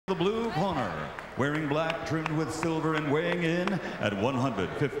The blue corner, wearing black trimmed with silver and weighing in at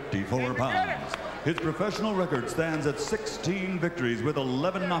 154 pounds. His professional record stands at 16 victories with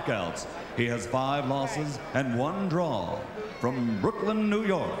 11 knockouts. He has 5 losses and 1 draw. From Brooklyn, New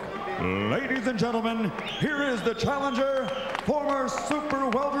York, ladies and gentlemen, here is the challenger, former super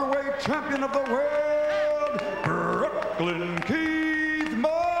welterweight champion of the world, Brooklyn Keith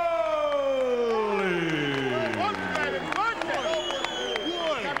Mullings.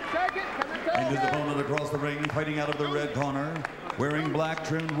 And his opponent across the ring, fighting out of the red corner, wearing black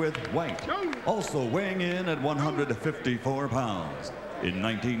trimmed with white, also weighing in at 154 pounds. In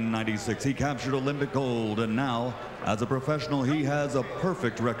 1996, he captured Olympic gold, and now, as a professional, he has a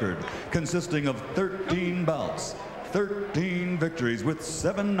perfect record consisting of 13 bouts, 13 victories with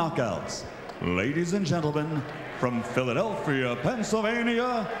 7 knockouts. Ladies and gentlemen, from Philadelphia,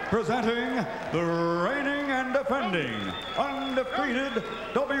 Pennsylvania, presenting the reigning and defending undefeated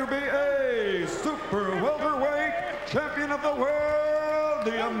WBA Super Welterweight Champion of the World,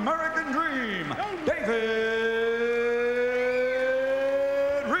 the American Dream, David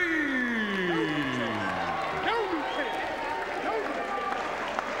Reid.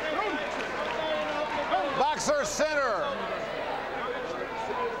 Boxer center.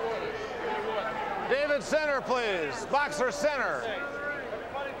 David center, please. Boxer center.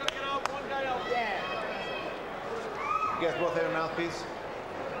 You guys both have a mouthpiece?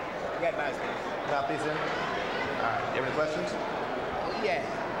 We got mouthpiece. Mouthpiece in? All right. You have any questions? Yeah.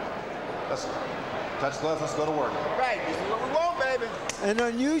 Let's touch gloves. Let's go to work. Right. This is what we want, baby. An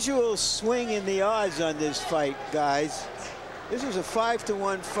unusual swing in the odds on this fight, guys. This was a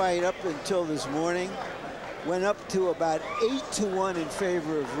 5-to-1 fight up until this morning. Went up to about 8-to-1 in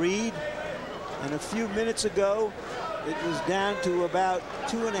favor of Reid. And a few minutes ago, it was down to about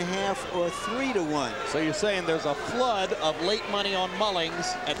 2.5 or 3-to-1. So you're saying there's a flood of late money on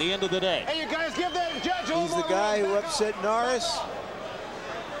Mullings at the end of the day. Hey, you guys give that judge a He's the guy who upset Norris.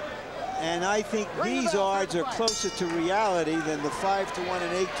 And I think these odds are closer to reality than the 5-to-1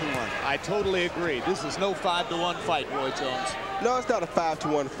 and 8-to-1. I totally agree. This is no 5-to-1 fight, Roy Jones. No, it's not a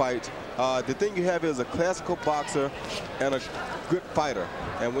 5-to-1 fight. The thing you have is a classical boxer and a good fighter.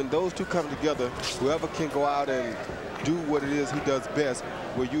 And when those two come together, whoever can go out and do what it is he does best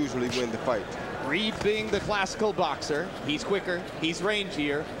will usually win the fight. Reid being the classical boxer, he's quicker, he's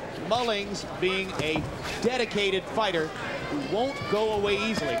rangier. Mullings being a dedicated fighter who won't go away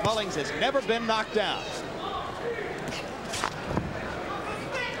easily. Mullings has never been knocked down.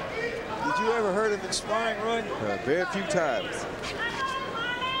 Did you ever hurt him in sparring, Roy? Very few times.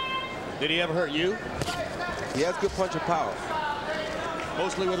 Did he ever hurt you? He has good punching power.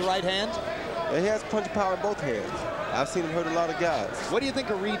 Mostly with the right hand? And he has punching power in both hands. I've seen him hurt a lot of guys. What do you think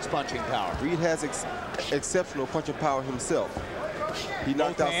of Reid's punching power? Reid has exceptional punching power himself. He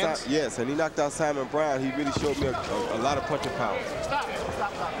knocked out yes, and he knocked out Simon Brown. He really showed me a lot of punching power. Stop.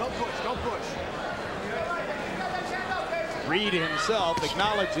 Don't push. Don't push. Reid himself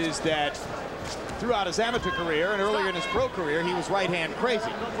acknowledges that throughout his amateur career and earlier in his pro career, he was right-hand crazy.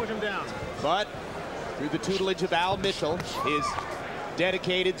 Don't push him down. But through the tutelage of Al Mitchell, his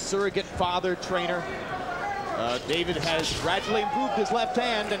dedicated surrogate father trainer, David has gradually improved his left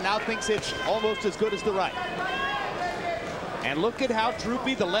hand and now thinks it's almost as good as the right. And look at how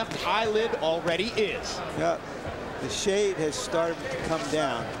droopy the left eyelid already is. Yeah, the shade has started to come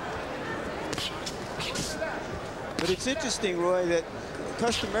down. But it's interesting, Roy, that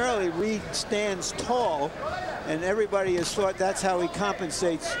customarily Reid stands tall, and everybody has thought that's how he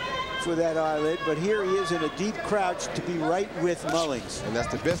compensates for that eyelid. But here he is in a deep crouch to be right with Mullings. And that's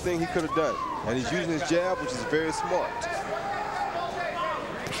the best thing he could have done. And he's using his jab, which is very smart.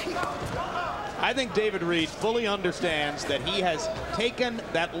 I think David Reid fully understands that he has taken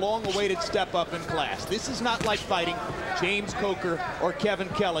that long-awaited step up in class. This is not like fighting James Coker or Kevin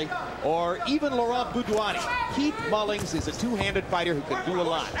Kelly or even Laurent Boudouani. Keith Mullings is a two-handed fighter who can do a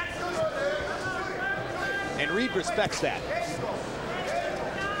lot. And Reid respects that.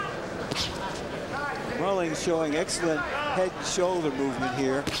 Mullings showing excellent head and shoulder movement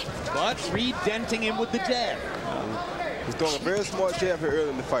here. But Reid denting him with the jab. He's throwing a very smart jab here early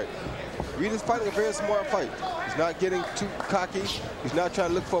in the fight. Reid is fighting a very smart fight. He's not getting too cocky. He's not trying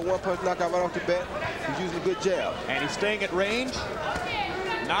to look for a one-punch knockout right off the bat. He's using a good jab. And he's staying at range,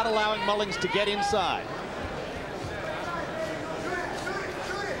 not allowing Mullings to get inside.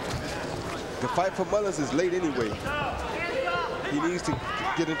 The fight for Mullings is late anyway. He needs to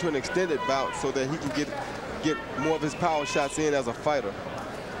get into an extended bout so that he can get more of his power shots in as a fighter.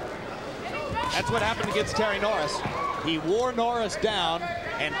 That's what happened against Terry Norris. He wore Norris down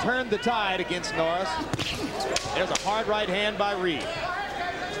and turned the tide against Norris. There's a hard right hand by Reid.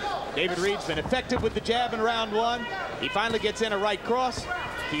 David Reid's been effective with the jab in round 1. He finally gets in a right cross.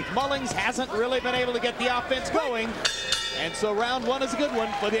 Keith Mullings hasn't really been able to get the offense going. And so round 1 is a good one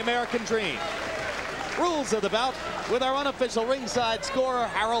for the American Dream. Rules of the bout with our unofficial ringside scorer,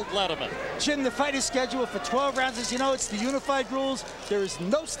 Harold Letterman. Jim, the fight is scheduled for 12 rounds. As you know, it's the unified rules. There is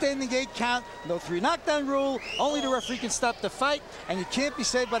no standing 8 count, no 3 knockdown rule. Only the referee can stop the fight, and you can't be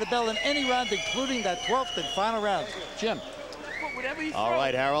saved by the bell in any round, including that 12th and final round. Jim. Whatever you All throw,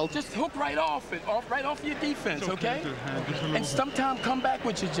 right, Harold. just hook right off it, right off your defense, okay? And sometimes come back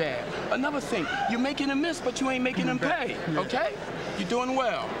with your jab. Another thing, you're making a miss, but you ain't making them pay, okay? You're doing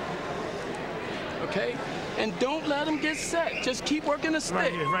well, okay? And don't let them get set. Just keep working the stick.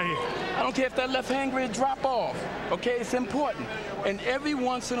 Right here, right here. I don't care if that left hand grid drop off, okay? It's important. And every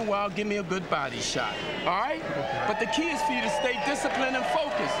once in a while, give me a good body shot, all right? But the key is for you to stay disciplined and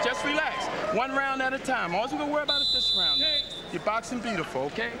focused. Just relax. 1 round at a time. All we're going to worry about is this round. You're boxing beautiful,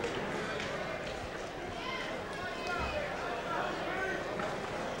 okay?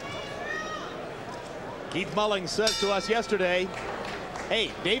 Keith Mullings says to us yesterday,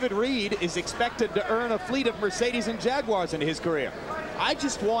 hey, David Reid is expected to earn a fleet of Mercedes and Jaguars in his career. I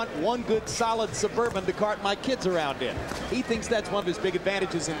just want one good, solid Suburban to cart my kids around in. He thinks that's one of his big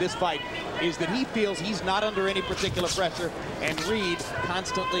advantages in this fight, is that he feels he's not under any particular pressure, and Reid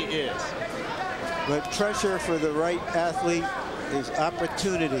constantly is. But pressure for the right athlete is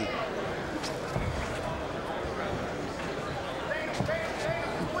opportunity.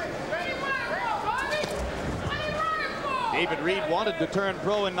 David Reid wanted to turn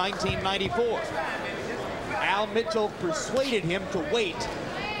pro in 1994. Al Mitchell persuaded him to wait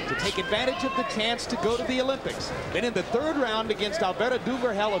to take advantage of the chance to go to the Olympics. Then in the 3rd round against Alberto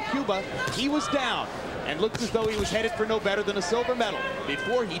Duvergel of Cuba, he was down and looked as though he was headed for no better than a silver medal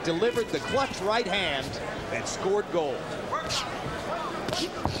before he delivered the clutch right hand that scored gold.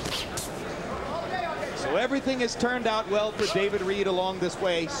 So everything has turned out well for David Reid along this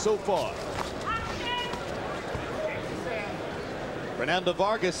way so far. Fernando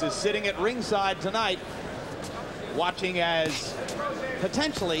Vargas is sitting at ringside tonight, watching as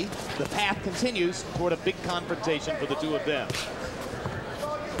potentially the path continues toward a big confrontation for the two of them.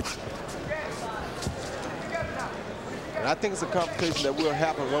 And I think it's a confrontation that will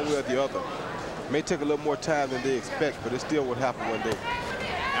happen one way or the other. It may take a little more time than they expect, but it still will happen one day.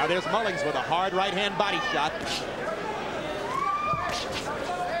 Now there's Mullings with a hard right-hand body shot.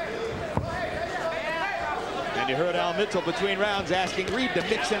 And you heard Al Mitchell between rounds asking Reid to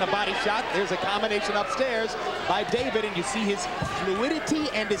mix in a body shot. There's a combination upstairs by David, and you see his fluidity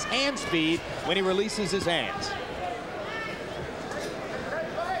and his hand speed when he releases his hands.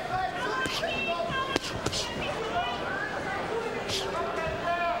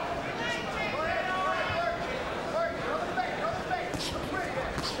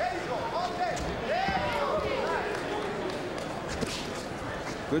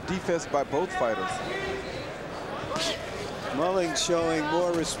 Good defense by both fighters. Mullings showing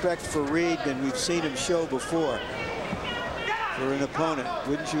more respect for Reid than we've seen him show before for an opponent.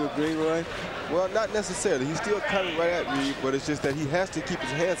 Wouldn't you agree, Roy? Well, not necessarily. He's still coming right at Reid, but it's just that he has to keep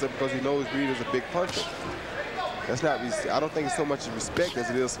his hands up because he knows Reid is a big puncher. That's not, I don't think it's so much respect as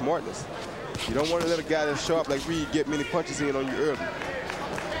it is smartness. You don't want to let a guy that show up like Reid get many punches in on you early.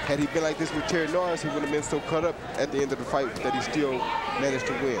 Had he been like this with Terry Norris, he wouldn't have been so cut up at the end of the fight that he still managed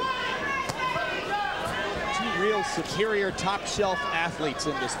to win. Two real superior top-shelf athletes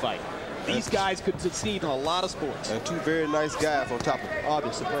in this fight. These guys could succeed in a lot of sports. And two very nice guys on top of it. Oh,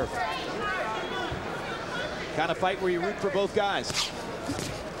 they're superb. Kind of fight where you root for both guys.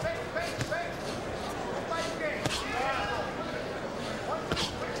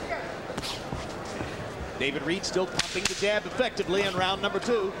 David Reid still pumping the jab effectively in round number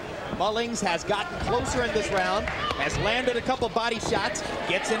 2. Mullings has gotten closer in this round, has landed a couple body shots,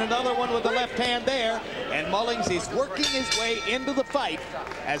 gets in another one with the left hand there, and Mullings is working his way into the fight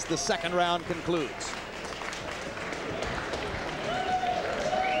as the 2nd round concludes.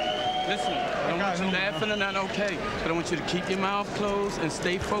 Listen, I don't want you laughing or not, okay? But I want you to keep your mouth closed and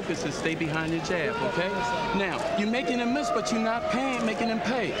stay focused and stay behind your jab, okay? Now, you're making them miss, but you're not making them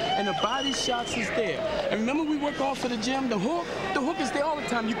pay. And the body shots is there. And remember we work off of the gym, the hook is there all the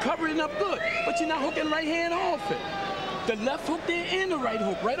time. You cover it up good, but you're not hooking right hand off it. The left hook there and the right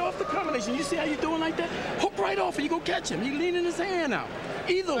hook, right off the combination. You see how you're doing like that? Hook right off and you go catch him. He's leaning his hand out.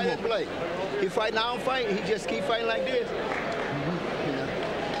 Either hook. Blake, he fight now, fight. He just keep fighting like this.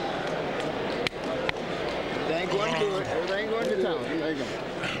 They ain't going to it. They ain't going to town. There you go.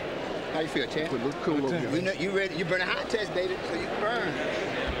 How you feel, champ? Look cool over here. You know, you ready? You burn a hot test, David, so you can burn.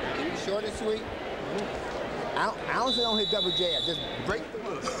 Keep it short and sweet. I don't say don't hit double jab. Just break the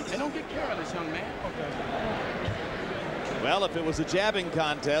look. And don't careless, young man. Well, if it was a jabbing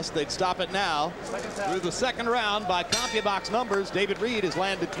contest, they'd stop it now. Through the second round, by CompuBox numbers, David Reid has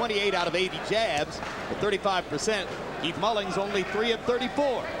landed 28 out of 80 jabs at 35%. Keith Mullings only 3 of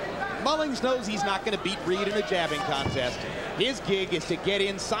 34. Mullings knows he's not going to beat Reid in a jabbing contest. His gig is to get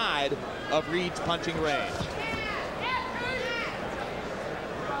inside of Reid's punching range.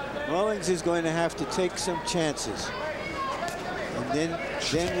 Mullings is going to have to take some chances. And then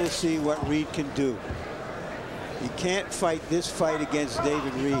we'll see what Reid can do. You can't fight this fight against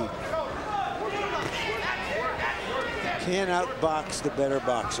David Reid. You can't outbox the better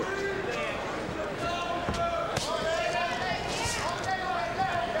boxer.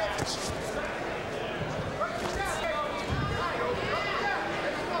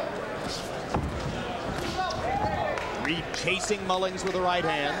 Reid chasing Mullings with the right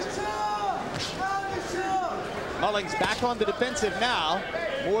hand. Mullings back on the defensive now,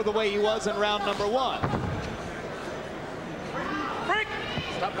 more the way he was in round number 1.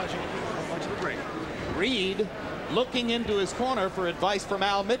 Stop punching. Punch the break. Reid looking into his corner for advice from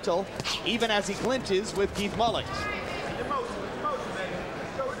Al Mitchell, even as he clinches with Keith Mullings.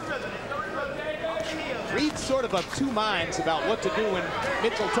 Reid's sort of of two minds about what to do when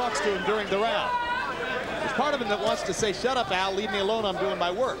Mitchell talks to him during the round. There's part of him that wants to say, shut up, Al, leave me alone, I'm doing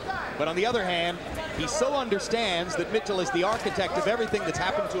my work. But on the other hand, he so understands that Mitchell is the architect of everything that's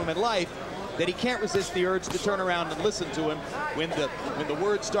happened to him in life that he can't resist the urge to turn around and listen to him when the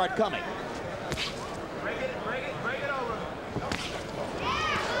words start coming.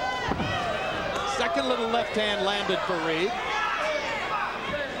 Second little left hand landed for Reid.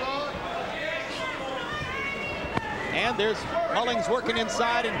 And there's Mullings working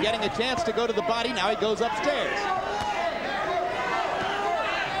inside and getting a chance to go to the body. Now he goes upstairs.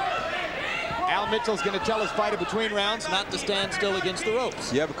 Al Mitchell's going to tell his fighter between rounds not to stand still against the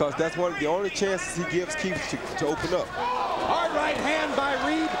ropes. Yeah, because that's one of the only chances he gives Keith to open up. Hard right hand by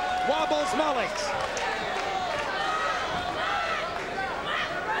Reid wobbles Mullings.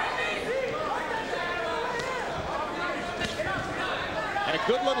 And a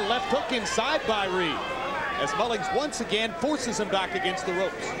good little left hook inside by Reid, as Mullings once again forces him back against the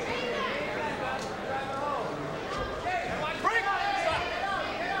ropes.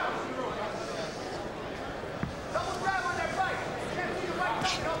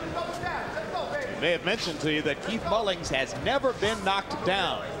 I may have mentioned to you that Keith Mullings has never been knocked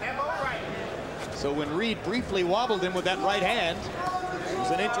down. So when Reid briefly wobbled him with that right hand, it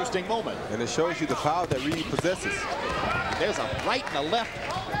was an interesting moment. And it shows you the power that Reid possesses. There's a right and a left,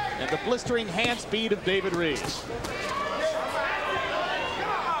 and the blistering hand speed of David Reid.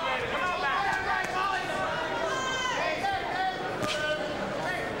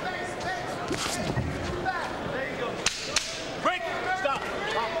 Break. Stop.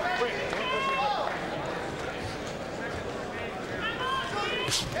 Break.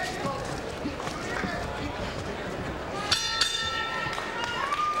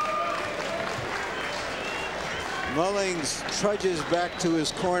 Mullings trudges back to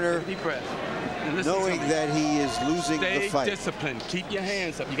his corner, Deep breath. knowing that he is losing the fight. Stay disciplined. Keep your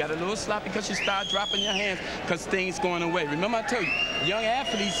hands up. You got a little sloppy because you start dropping your hands because things going away. Remember I told you, young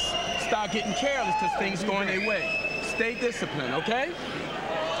athletes start getting careless because things going their way. Stay disciplined, okay?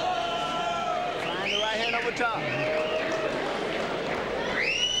 Find the right hand over top.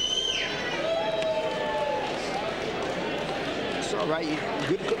 It's all right.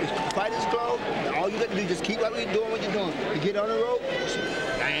 The fight is closed. All you got to do is just keep what you're doing, what you're doing. You get on the rope,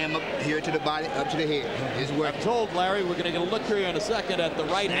 bam, up here to the body, up to the head. It's working. I'm told, Larry, we're going to get a look here in a second at the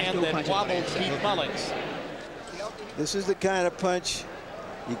right hand that wobbled Keith Mullings. This is the kind of punch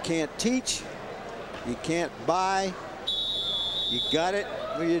you can't teach, you can't buy. You got it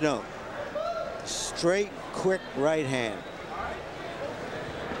or you don't. Straight, quick right hand.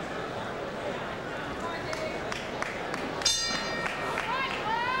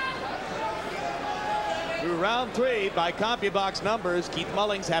 Through round 3, by CompuBox numbers, Keith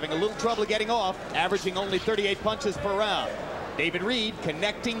Mullings having a little trouble getting off, averaging only 38 punches per round. David Reid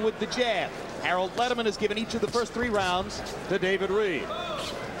connecting with the jab. Harold Letterman has given each of the first 3 rounds to David Reid.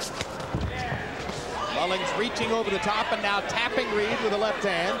 Mullings reaching over the top and now tapping Reid with a left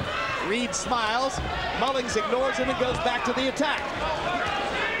hand. Reid smiles. Mullings ignores him and goes back to the attack.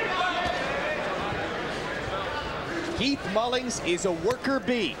 Keith Mullings is a worker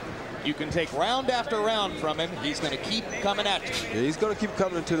bee. You can take round after round from him. He's going to keep coming at you. Yeah, he's going to keep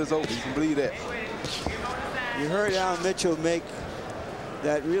coming until it's over. You can believe that. You heard Al Mitchell make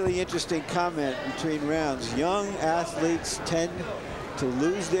that really interesting comment between rounds. Young athletes tend to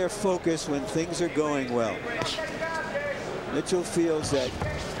lose their focus when things are going well. Mitchell feels that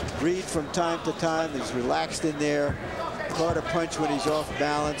Reid from time to time is relaxed in there, caught a punch when he's off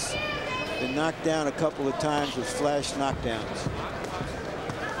balance, been knocked down a couple of times with flash knockdowns.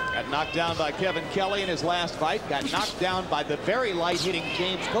 Got knocked down by Kevin Kelly in his last fight. Got knocked down by the very light-hitting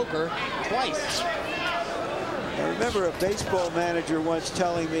James Coker twice. I remember a baseball manager once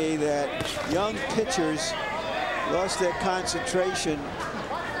telling me that young pitchers lost their concentration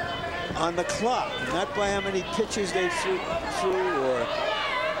on the clock, not by how many pitches they threw or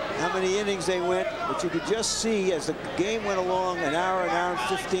how many innings they went, but you could just see as the game went along, an hour and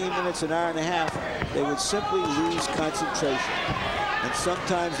 15 minutes, an hour and a half, they would simply lose concentration. And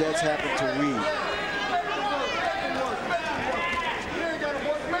sometimes that's happened to Reid.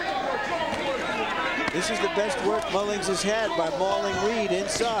 This is the best work Mullings has had by mauling Reid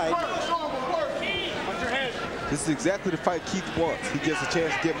inside. This is exactly the fight Keith wants. He gets a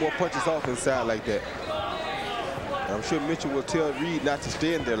chance to get more punches off inside like that. And I'm sure Mitchell will tell Reid not to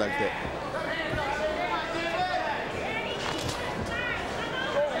stand there like that.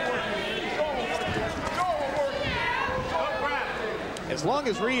 As long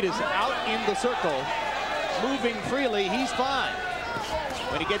as Reid is out in the circle, moving freely, he's fine.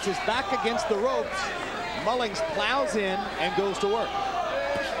 When he gets his back against the ropes, Mullings plows in and goes to work.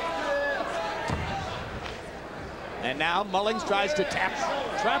 And now Mullings tries to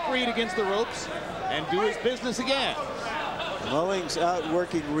trap Reid against the ropes and do his business again. Mullings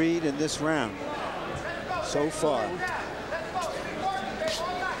outworking Reid in this round so far.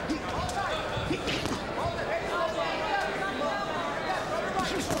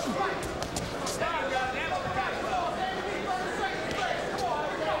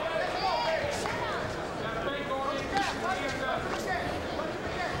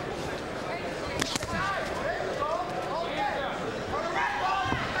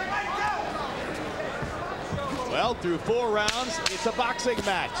 Well, through 4 rounds, it's a boxing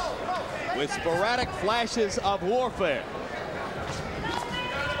match with sporadic flashes of warfare.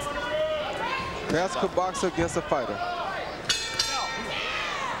 Classical boxer against a fighter.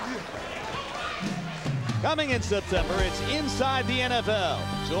 Coming in September, it's Inside the NFL.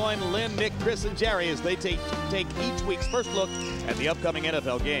 Join Lynn, Nick, Chris, and Jerry as they take each week's first look at the upcoming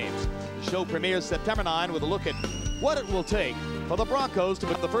NFL games. The show premieres September 9 with a look at what it will take for the Broncos to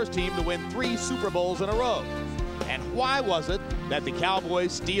become the first team to win 3 Super Bowls in a row. And why was it that the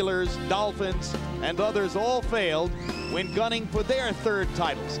Cowboys, Steelers, Dolphins, and others all failed when gunning for their 3rd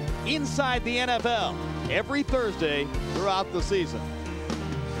titles? Inside the NFL, every Thursday throughout the season.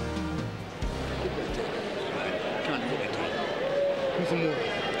 That was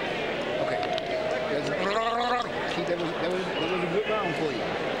a good round for you.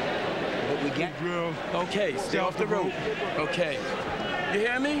 But we got Okay, stay off the rope. Okay. You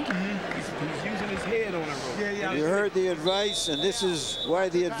hear me? He's using his head on the rope. Yeah. You heard the advice, and this is why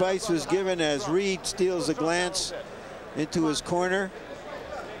the advice was given as Reid steals a glance into his corner.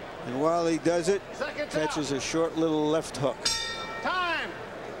 And while he does it, catches a short little left hook. time.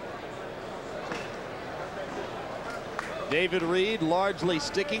 David Reid largely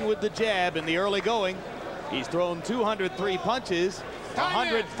sticking with the jab in the early going. He's thrown 203 punches.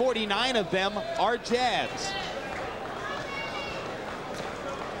 149 of them are jabs.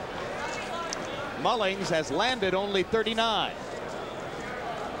 Mullings has landed only 39.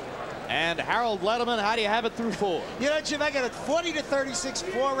 And Harold Letterman, how do you have it through 4? You know, Jim, I got it 40-36,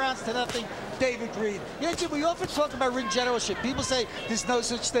 4 rounds to nothing. David Reid. You know, Jim, we often talk about ring generalship. People say there's no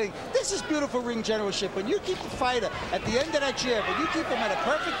such thing. This is beautiful ring generalship. When you keep the fighter at the end of that jab, when you keep him at a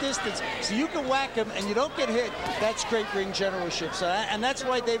perfect distance so you can whack him and you don't get hit, that's great ring generalship. So, and that's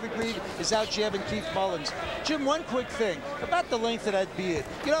why David Reid is out jabbing Keith Mullings. Jim, one quick thing about the length of that beard.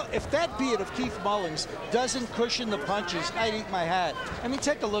 You know, if that beard of Keith Mullings doesn't cushion the punches, I'd eat my hat. I mean,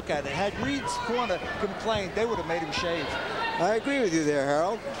 take a look at it. Had Reid's corner complained, they would have made him shave. I agree with you there,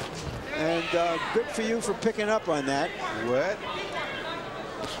 Harold. And good for you for picking up on that. What?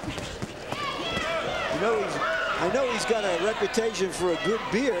 You know, I know he's got a reputation for a good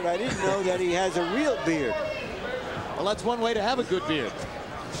beard. I didn't know that he has a real beard. Well, that's one way to have a good beard.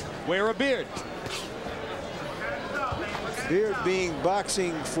 Wear a beard. Beard being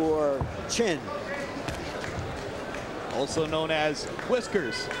boxing for chin. Also known as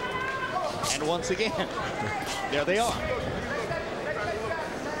whiskers. And once again, there they are.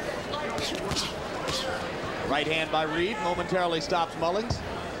 Right hand by Reid momentarily stops Mullings.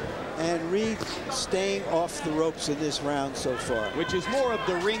 And Reid staying off the ropes in this round so far. Which is more of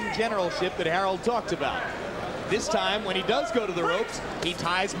the ring generalship that Harold talked about. This time, when he does go to the ropes, he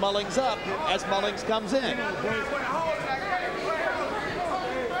ties Mullings up as Mullings comes in.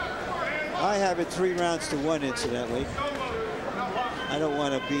 I have it 3 rounds to 1, incidentally. I don't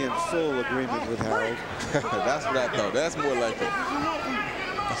want to be in full agreement with Harold. That's what I thought. That's more like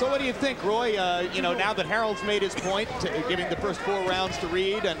it. So what do you think, Roy? You know, now that Harold's made his point, giving the first 4 rounds to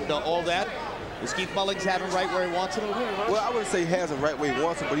Reid and all that, does Keith Mullings have him right where he wants him? Well, I wouldn't say he has him right where he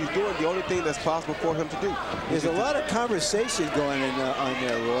wants him, but he's doing the only thing that's possible for him to do. There's a lot of conversation going on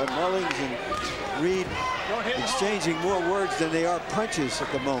there, Roy. Mullings and Reid exchanging more words than they are punches at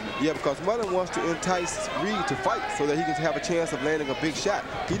the moment. Yeah, because Mullings wants to entice Reid to fight so that he can have a chance of landing a big shot.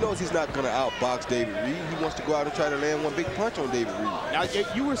 He knows he's not going to outbox David Reid. He wants to go out and try to land one big punch on David Reid. Now,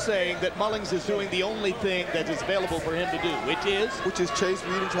 you were saying that Mullings is doing the only thing that is available for him to do, which is? Which is chase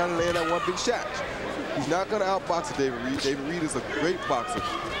Reid and try to land that one big shot. He's not going to outbox David Reid. David Reid is a great boxer.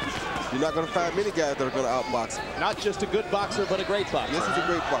 You're not going to find many guys that are going to outbox him. Not just a good boxer, but a great boxer. Yes, he's a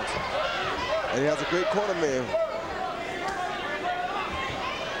great boxer. And he has a great corner man.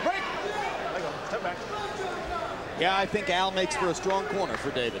 Step back. Yeah, I think Al makes for a strong corner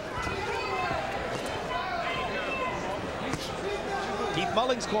for David. Keith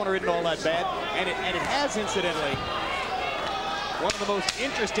Mullings' corner isn't all that bad, and it has, incidentally, one of the most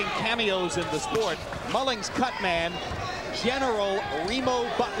interesting cameos in the sport. Mullings' cut man, General Remo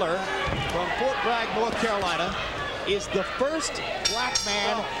Butler from Fort Bragg, North Carolina, is the first black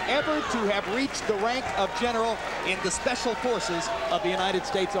man ever to have reached the rank of general in the Special Forces of the United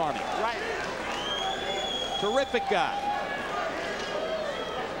States Army. Right. Terrific guy.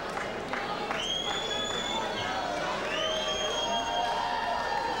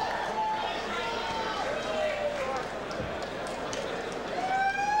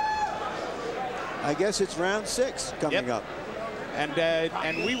 I guess it's round 6 coming up.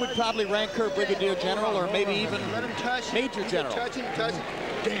 And we would probably rank her Brigadier General or maybe even Major General. Touch him.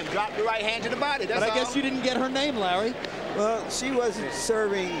 Damn, drop the right hand to the body. That's but I guess you didn't get her name, Larry. Well, she wasn't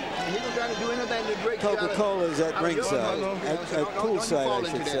serving He was trying to do anything to break Coca-Cola's at ringside, at poolside, I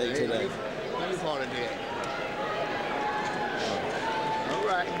should say, today. Don't you fall in there. All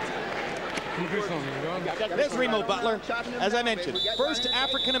right. There's Remo Butler, as I mentioned, first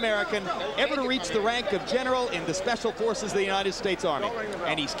African-American ever to reach the rank of general in the Special Forces of the United States Army.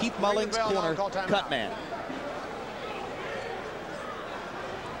 And he's Keith Mullings' corner cut man.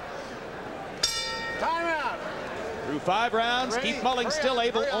 Timeout. Through 5 rounds, Keith Mullings still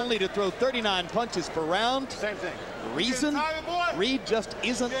able only to throw 39 punches per round. Same thing. Reason? Reid just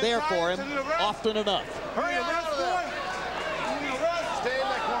isn't there for him often enough. Hurry up, boy. Stay in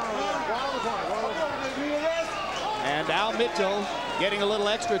that corner. Go on the corner. And Al Mitchell getting a little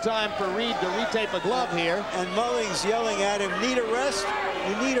extra time for Reid to retape a glove here. And Mullings yelling at him, need a rest?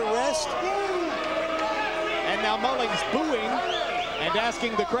 You need a rest? And now Mullings booing and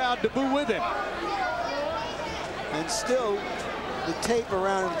asking the crowd to boo with him. And still, the tape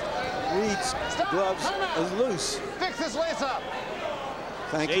around Reid's gloves is loose. Fix this lace up.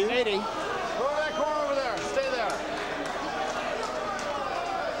 Thank you. Go to that corner over there. Stay there.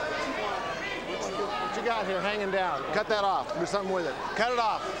 What you got here hanging down? Cut that off. Do something with it. Cut it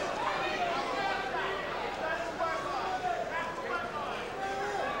off.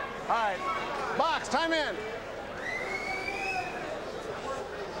 All right. Box. Time in.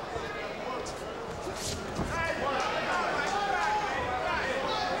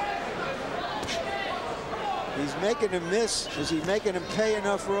 He's making him miss. Is he making him pay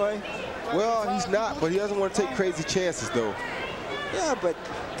enough, Roy? Well, he's not, but he doesn't want to take crazy chances, though. Yeah, but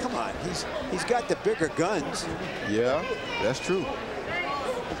come on, he's got the bigger guns. Yeah, that's true.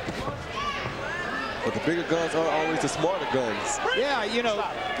 But the bigger guns aren't always the smarter guns. Yeah, you know,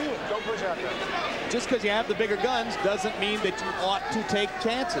 Don't push out there. just because you have the bigger guns doesn't mean that you ought to take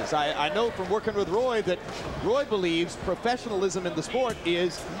chances. I know from working with Roy that Roy believes professionalism in the sport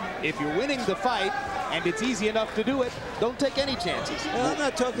is if you're winning the fight and it's easy enough to do it, don't take any chances. Well, I'm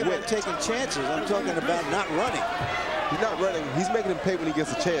not talking about taking chances. I'm talking about not running. He's not running. He's making him pay when he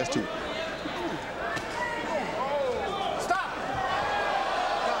gets a chance to. Stop.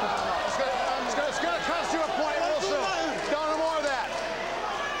 It's going to cost you a point real soon. Don't no more of that.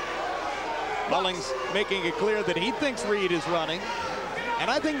 Mullings making it clear that he thinks Reid is running. And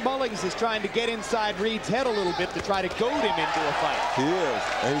I think Mullings is trying to get inside Reid's head a little bit to try to goad him into a fight. He is.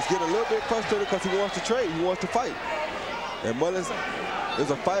 And he's getting a little bit frustrated because he wants to trade. He wants to fight. And Mullings is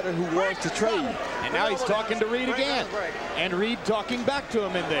a fighter who wants to trade. And now he's talking to Reid again. And Reid talking back to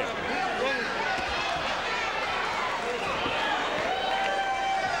him in there.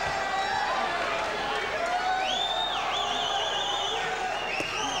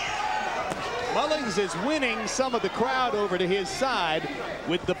 Mullings is winning some of the crowd over to his side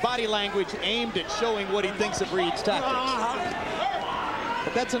with the body language aimed at showing what he thinks of Reid's tactics.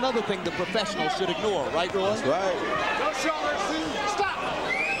 But that's another thing the professionals should ignore, right, Roy? That's right. Go shoulders. Stop.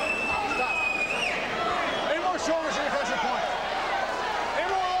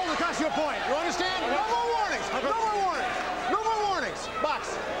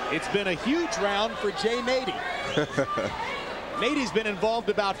 It's been a huge round for Jay Nady. Nady's been involved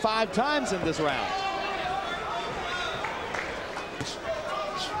about 5 times in this round.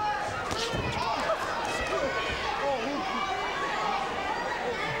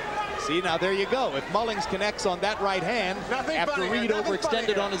 See, now there you go. If Mullings connects on that right hand after Reid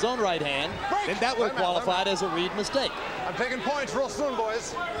overextended on his own right hand, then that would have qualified as a Reid mistake. I'm taking points real soon,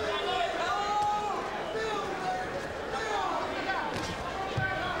 boys.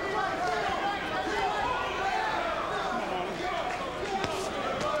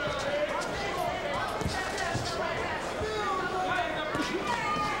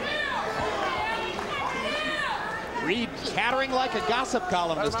 Reid chattering like a gossip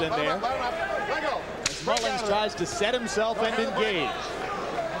columnist in there. As Mullings tries to set himself and engage.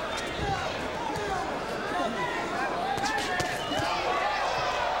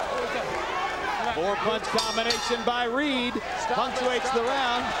 Four-punch combination by Reid punctuates the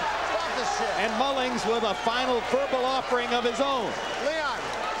round. And Mullings with a final verbal offering of his own. Leon,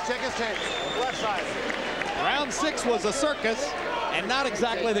 check his tape. Left side. Round 6 was a circus, and not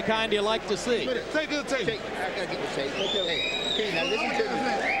exactly the kind you like to see. Take the tape. I gotta get the tape. Okay, now listen to me.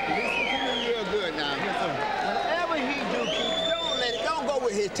 Listen to me real good now. Whatever he do, Keith, don't go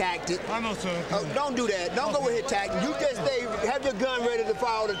with his tactic. I know, sir. Don't do that. Don't go with his tactic. You just stay, have your gun ready to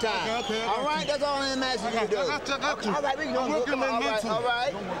fire all the time. Okay. All right, that's all I'm asking you to do. I got you. All right, we can I'm working the mental. All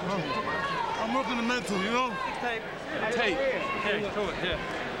right. I'm working the mental, you know? Tape. Yeah, go it, yeah.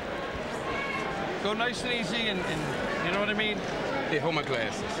 Go nice and easy and you know what I mean? Hey, hold my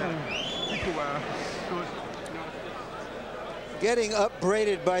glasses. Getting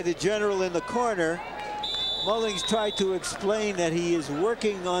upbraided by the general in the corner, Mullings tried to explain that he is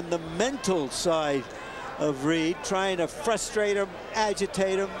working on the mental side of Reid, trying to frustrate him,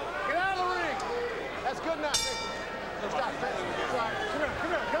 agitate him. Get out of the ring. That's good enough. Stop.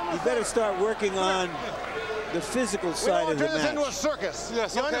 You better start working on the physical side of the We don't turn this into a match. circus.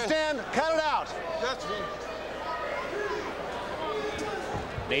 Yes, you understand? Cut it out. That's me.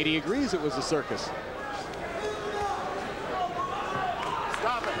 Nady agrees it was a circus.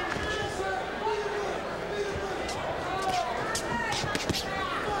 Stop it.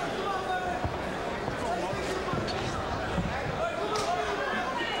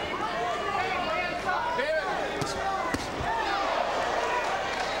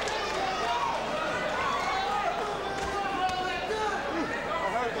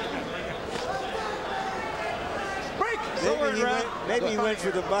 Maybe he went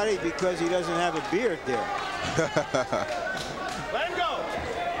for the body because he doesn't have a beard there. Let him go.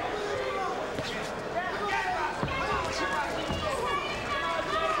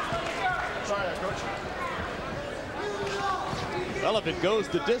 Sorry, Coach. Well, if it goes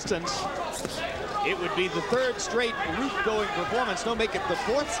the distance, it would be the 3rd straight route-going performance. No, make it the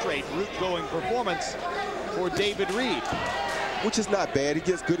 4th straight route-going performance for David Reid. Which is not bad. He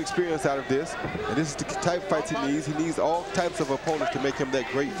gets good experience out of this. And this is the type of fights he needs. He needs all types of opponents to make him that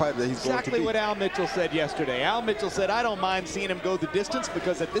great fighter that he's going to be. Exactly what Al Mitchell said yesterday. Al Mitchell said, I don't mind seeing him go the distance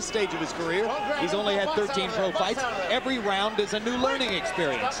because at this stage of his career, he's only had 13 pro fights. Every round is a new learning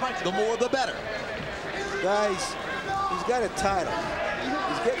experience. The more, the better. Guys, he's got a title.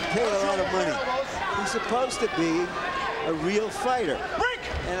 He's getting paid a lot of money. He's supposed to be a real fighter.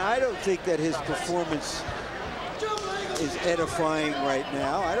 And I don't think that his performance is edifying right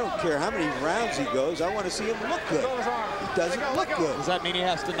now. I don't care how many rounds he goes. I want to see him look good. He doesn't look good. Does that mean he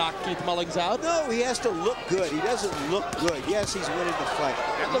has to knock Keith Mullings out? No, he has to look good. He doesn't look good. Yes, he's winning the fight.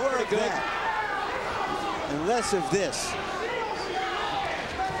 More of that and less of this.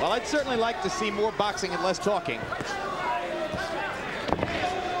 Well, I'd certainly like to see more boxing and less talking.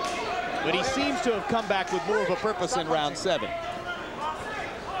 But he seems to have come back with more of a purpose in round 7.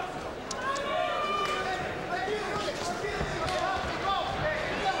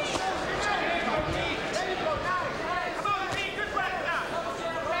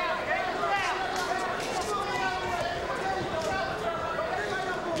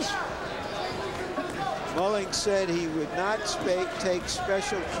 Mullings said he would not take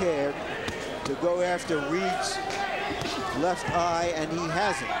special care to go after Reid's left eye, and he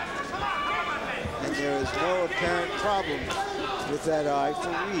hasn't. And there is no apparent problem with that eye for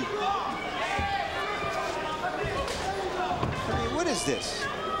Reid. I mean, what is this?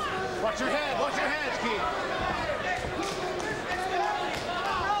 Watch your head. Watch your hands, Keith.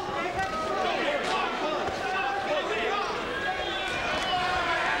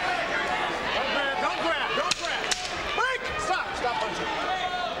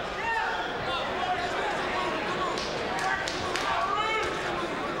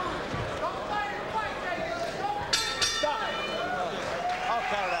 I'll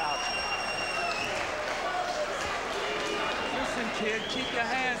count it out. keep your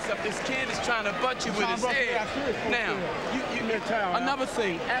hands up. This kid is trying to butt you with his head. Now, another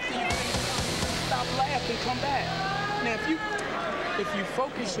thing, after you finish, stop laughing, come back. Now, if you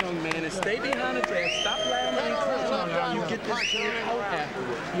focus, young man, and stay behind the jab, stop laughing and crying, you get this kid out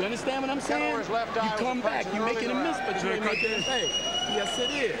afterwards. You understand what I'm saying? You come back, you're making a miss, but you ain't making a pay. Yes, it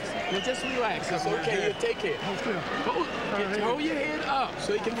is. Now just relax. It's okay. You'll take care. Hold your head up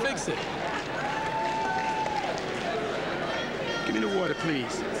so you can fix it. Give me the water,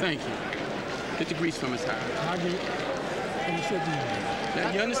 please. Thank you. Get the grease from his tire. I'll get it.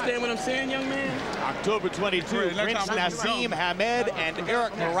 Now, you understand what I'm saying, young man? October 22, Prince Nassim Hamed and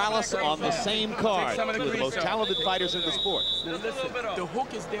Eric Morales on the same card. Two of the most talented fighters in the sport. Now listen, the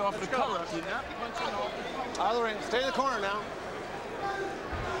hook is there off the collar. You're not punching off the collar. Out of the ring. Stay in the corner now.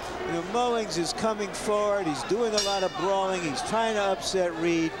 You know, Mullings is coming forward. He's doing a lot of brawling. He's trying to upset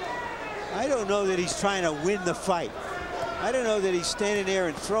Reid. I don't know that he's trying to win the fight. I don't know that he's standing there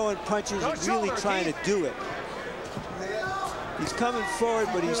and throwing punches and really trying to do it. He's coming forward,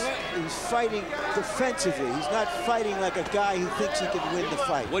 but he's fighting defensively. He's not fighting like a guy who thinks he can win the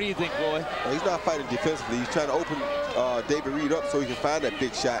fight. What do you think, Roy? Well, he's not fighting defensively. He's trying to open David Reid up so he can find that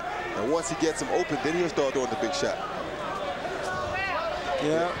big shot. And once he gets him open, then he'll start throwing the big shot.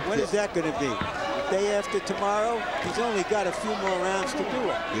 Yeah, when is that going to be? The day after tomorrow? He's only got a few more rounds to do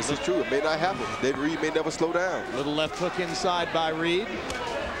it. This is true. It may not happen. David Reid may never slow down. Little left hook inside by Reid.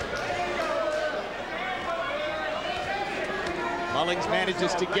 Mullings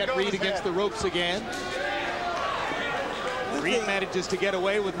manages to get Reid against the ropes again. Reid manages to get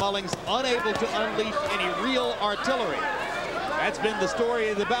away with Mullings unable to unleash any real artillery. That's been the story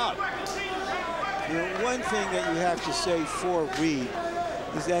of the bout. You know, one thing that you have to say for Reid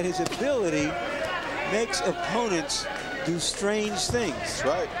is that his ability makes opponents do strange things. That's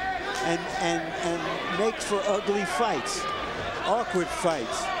right. And make for ugly fights, awkward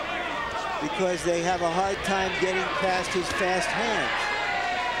fights, because they have a hard time getting past his fast hands.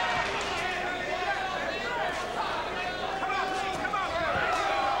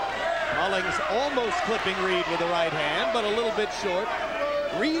 Mullings almost clipping Reid with the right hand, but a little bit short.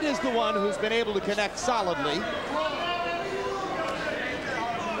 Reid is the one who's been able to connect solidly.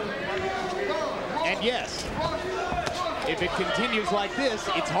 And yes, if it continues like this,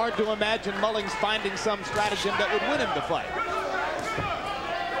 it's hard to imagine Mullings finding some stratagem that would win him the fight.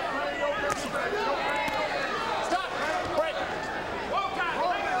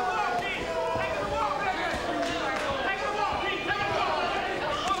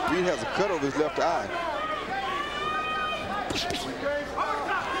 Reid has a cut over his left eye.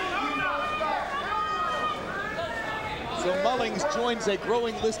 So Mullings joins a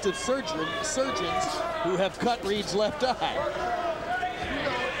growing list of surgeons who have cut Reid's left eye.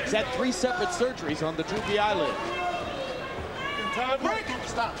 He's had 3 separate surgeries on the droopy eyelid.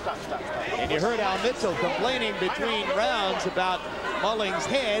 Stop. And you heard Al Mitchell complaining between rounds about Mullings'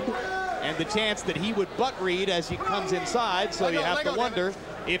 head and the chance that he would butt Reid as he comes inside. So you have to wonder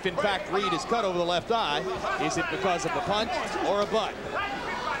if, in fact, Reid is cut over the left eye. Is it because of a punch or a butt?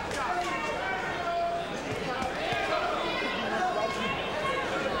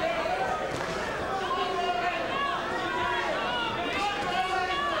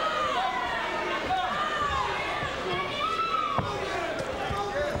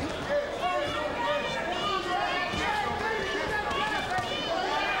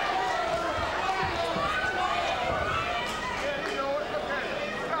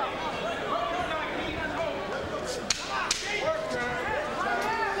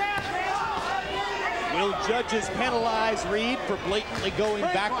 Will judges penalize Reid for blatantly going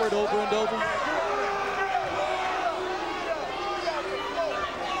backward over and over?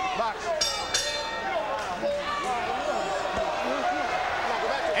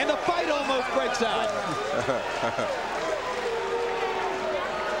 And the fight almost breaks out.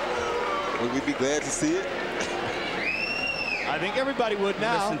 Would we be glad to see it? I think everybody would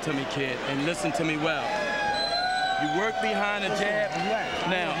now. Listen to me, kid, and listen to me well. You work behind the jab.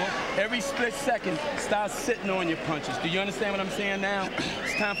 Now, every split second, start sitting on your punches. Do you understand what I'm saying now?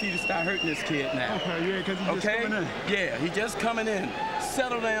 It's time for you to start hurting this kid now. Okay, yeah, because he's just coming in. Yeah, he's just coming in.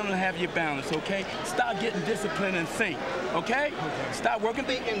 Settle down and have your balance, okay? Start getting disciplined and think, okay? Start working.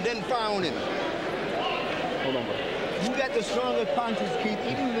 Think and then fire on him. Hold on, bro. You got the stronger punches, Keith,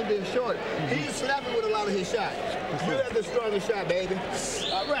 even if they're short. He's slapping with a lot of his shots. You have the stronger shot, baby.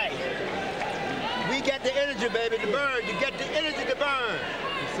 All right. We got the energy, baby, to burn. You got the energy to burn.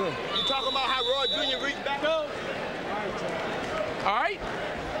 Yes, sir. You talking about how Roy Jr. reached back up? All right?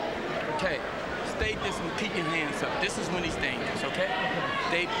 Okay. Stay this and keep your hands up. This is when he's dangerous, okay?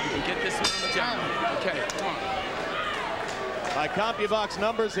 Dave, you can get this one on the job. Okay, come on. By CompuBox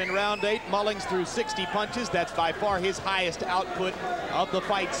numbers in round 8, Mullings threw 60 punches. That's by far his highest output of the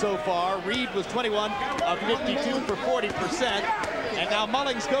fight so far. Reid was 21 of 52 for 40%. And now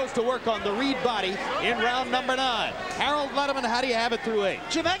Mullings goes to work on the Reid body in round number 9. Harold Letterman, how do you have it through 8?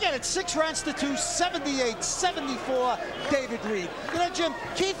 Jim, I got it 6 rounds to 2, 78-74, David Reid. You know, Jim,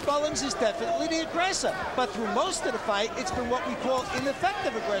 Keith Mullings is definitely the aggressor, but through most of the fight, it's been what we call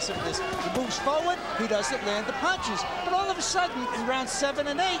ineffective aggressiveness. He moves forward, he doesn't land the punches. But all of a sudden, in rounds 7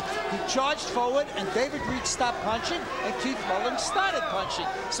 and 8, he charged forward, and David Reid stopped punching, and Keith Mullings started punching.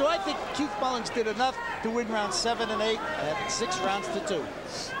 So I think Keith Mullings did enough to win rounds 7 and 8. I have it 6 rounds to 2.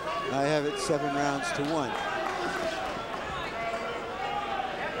 I have it 7 rounds to 1.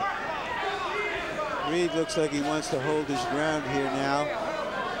 Reid looks like he wants to hold his ground here now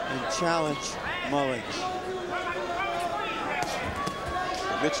and challenge Mullings.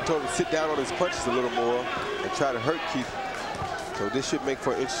 Mitch told him to sit down on his punches a little more and try to hurt Keith. So this should make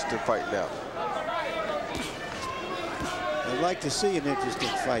for an interesting fight now. I'd like to see an interesting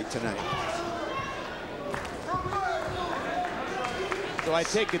fight tonight. So I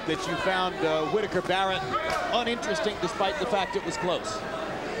take it that you found Whitaker Barrett uninteresting despite the fact it was close.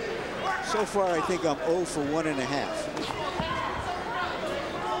 So far, I think I'm 0 for 1.5.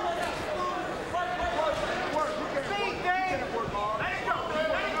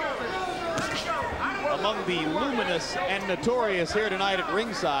 Among the luminous and notorious here tonight at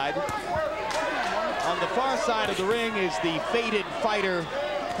ringside, on the far side of the ring is the faded fighter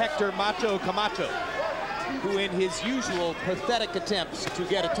Hector Macho Camacho, who in his usual pathetic attempts to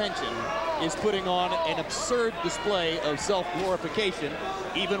get attention is putting on an absurd display of self-glorification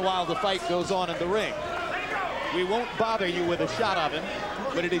even while the fight goes on in the ring. We won't bother you with a shot of him,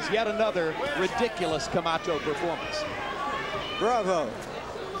 but it is yet another ridiculous Camacho performance. Bravo.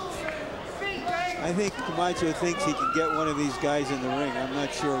 I think Camacho thinks he can get one of these guys in the ring. I'm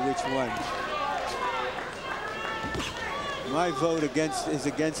not sure which one. My vote is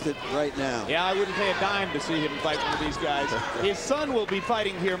against it right now. Yeah, I wouldn't pay a dime to see him fight one of these guys. His son will be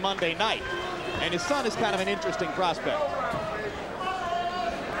fighting here Monday night, and his son is kind of an interesting prospect.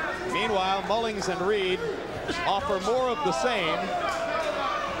 Meanwhile, Mullings and Reid offer more of the same.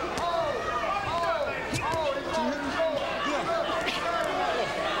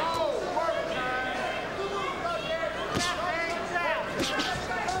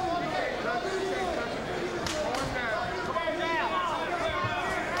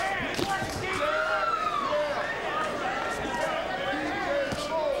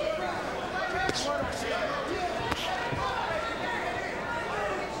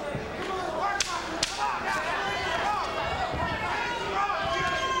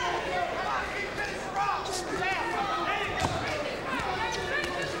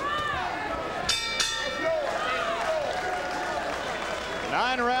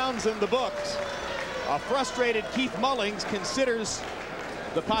 In the books. A frustrated Keith Mullings considers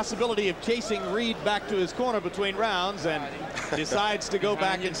the possibility of chasing Reid back to his corner between rounds and decides to go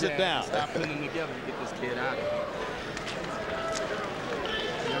back and sit down. Stop putting them together to get this kid out of here.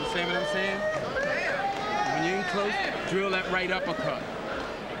 You understand what I'm saying? When you're in close, drill that right uppercut.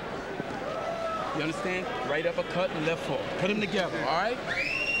 You understand? Right uppercut and left hook. Put them together, all right?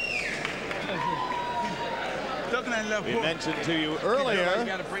 We mentioned to you earlier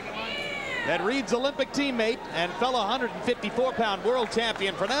that Reid's Olympic teammate and fellow 154-pound world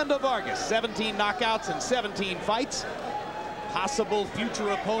champion Fernando Vargas, 17 knockouts and 17 fights. Possible future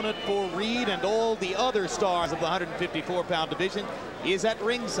opponent for Reid and all the other stars of the 154-pound division is at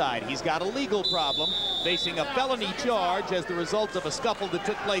ringside. He's got a legal problem, facing a felony charge as the result of a scuffle that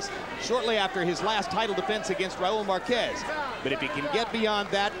took place shortly after his last title defense against Raul Marquez. But if he can get beyond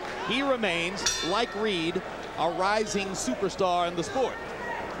that, he remains, like Reid, a rising superstar in the sport.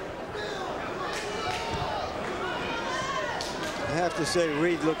 I have to say,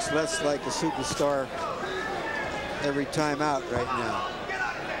 Reid looks less like a superstar every time out right now.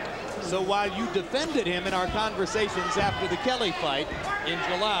 So while you defended him in our conversations after the Kelly fight in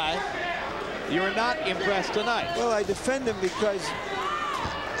July, you're not impressed tonight. Well, I defend him because,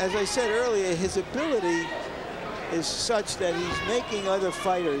 as I said earlier, his ability is such that he's making other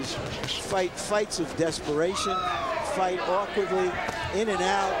fighters fight fights of desperation, fight awkwardly, in and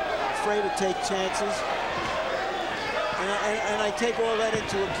out, afraid to take chances. And I take all that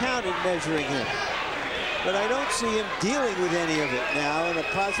into account in measuring him. But I don't see him dealing with any of it now in a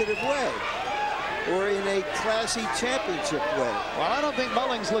positive way or in a classy championship way. Well, I don't think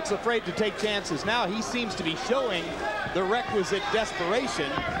Mullings looks afraid to take chances now. He seems to be showing the requisite desperation,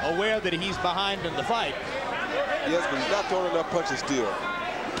 aware that he's behind in the fight. Yes, but he's not throwing enough punches still.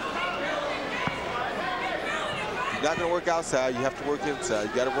 You're not going to work outside. You have to work inside.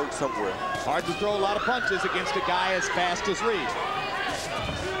 You got to work somewhere. Hard to throw a lot of punches against a guy as fast as Reid.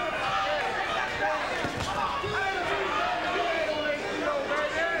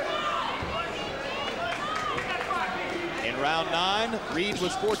 In round 9, Reid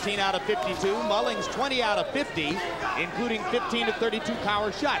was 14 out of 52. Mullings 20 out of 50, including 15 to 32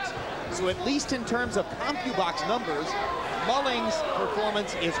 power shots. So at least in terms of CompuBox numbers, Mullings'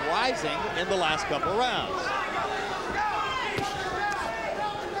 performance is rising in the last couple rounds.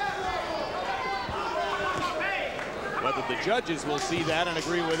 Whether the judges will see that and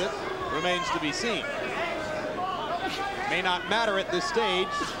agree with it remains to be seen. May not matter at this stage,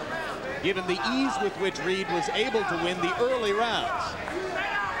 given the ease with which Reid was able to win the early rounds.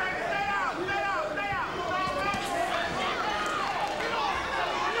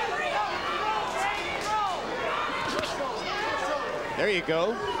 There you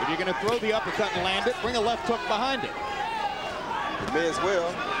go. If you're going to throw the uppercut and land it, bring a left hook behind it. You may as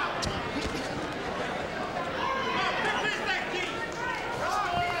well.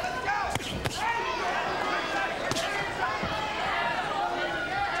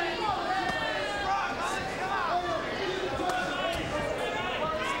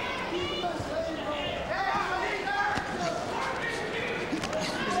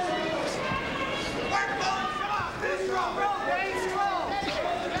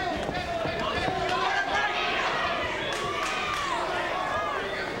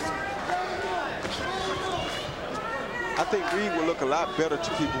 I think Reid will look a lot better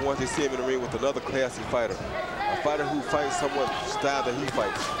to people once they see him in the ring with another classy fighter. A fighter who fights somewhat style that he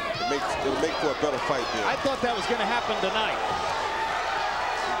fights. It'll make for a better fight then. I thought that was going to happen tonight.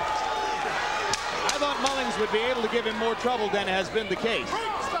 I thought Mullings would be able to give him more trouble than has been the case.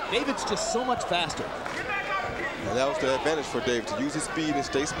 David's just so much faster. And that was the advantage for David, to use his speed and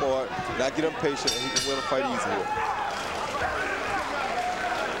stay smart, not get impatient, and he can win a fight easier.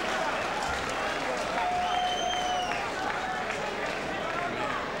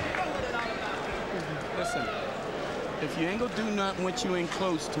 Listen, if you ain't gonna do nothing once you ain't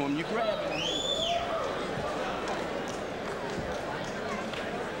close to him, you grab him.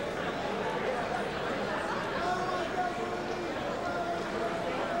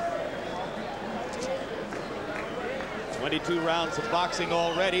 Two rounds of boxing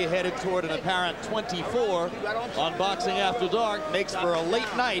already, headed toward an apparent 24 on Boxing After Dark. Makes for a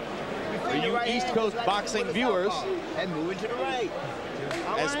late night for you East Coast boxing viewers. And moving to the right.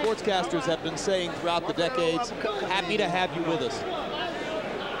 As sportscasters have been saying throughout the decades, happy to have you with us.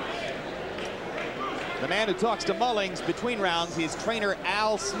 The man who talks to Mullings between rounds is trainer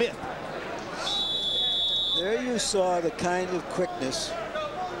Al Smith. There you saw the kind of quickness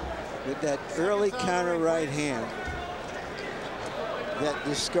with that early counter right hand that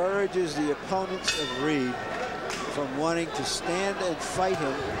discourages the opponents of Reid from wanting to stand and fight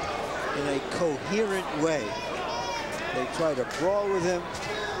him in a coherent way. They try to brawl with him.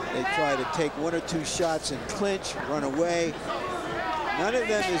 They try to take one or two shots and clinch, run away. None of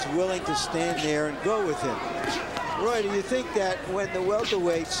them is willing to stand there and go with him. Roy, do you think that when the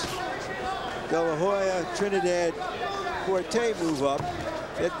welterweights, De La Hoya, Trinidad, Forte move up,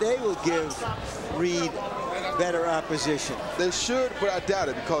 that they will give Reid better opposition? They should, but I doubt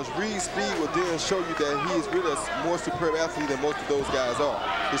it, because Reid's speed will then show you that he is really a more superb athlete than most of those guys are.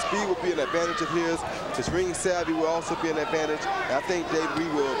 His speed will be an advantage of his. His ring savvy will also be an advantage. And I think David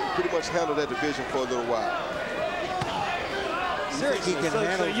Reid will pretty much handle that division for a little while. Seriously,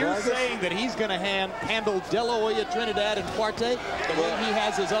 so you're saying that he's going to handle De La Hoya, Trinidad, and Forte the way he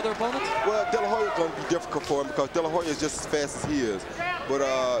has his other opponents? Well, De La Hoya is going to be difficult for him because De La Hoya is just as fast as he is. But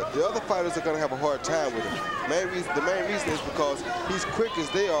the other fighters are going to have a hard time with him. The main reason is because he's quick as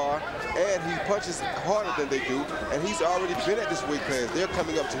they are, and he punches harder than they do, and he's already been at this weight class. They're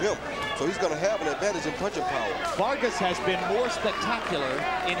coming up to him. So he's going to have an advantage in punching power. Vargas has been more spectacular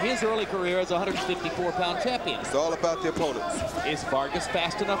in his early career as a 154-pound champion. It's all about the opponents. Is Vargas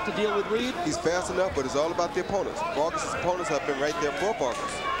fast enough to deal with Reid? He's fast enough, but it's all about the opponents. Vargas' opponents have been right there for Vargas.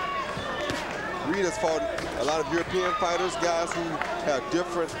 Reid has fought a lot of European fighters, guys who have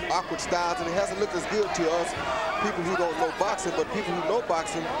different awkward styles, and it hasn't looked as good to us, people who don't know boxing, but people who know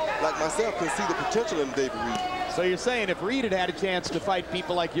boxing, like myself, can see the potential in David Reid. So you're saying if Reid had a chance to fight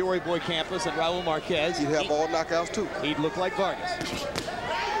people like Yuri Boy Campos and Raul Marquez, he'd have all knockouts too. He'd look like Vargas.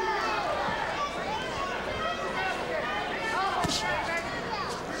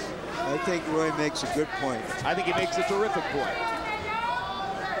 I think Roy makes a good point. I think he makes a terrific point.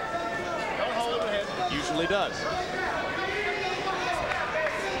 Usually does.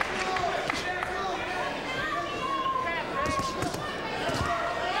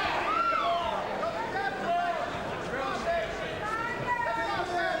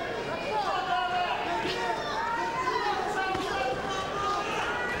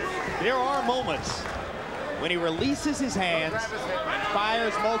 There are moments when he releases his hands,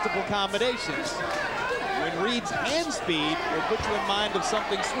 fires multiple combinations. When Reid's hand speed will put you in mind of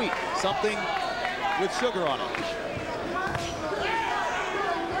something sweet, something with sugar on it.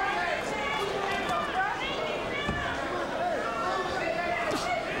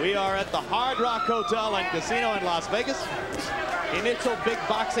 We are at the Hard Rock Hotel and Casino in Las Vegas. Initial big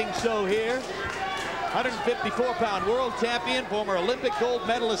boxing show here. 154-pound world champion, former Olympic gold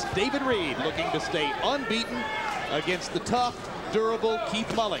medalist David Reid looking to stay unbeaten against the tough, durable Keith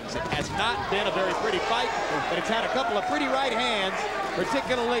Mullings. It has not been a very pretty fight, but it's had a couple of pretty right hands,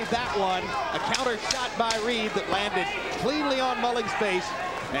 particularly that one, a counter shot by Reid that landed cleanly on Mullings' face.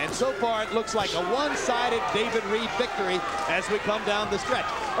 And so far, it looks like a one-sided David Reid victory as we come down the stretch.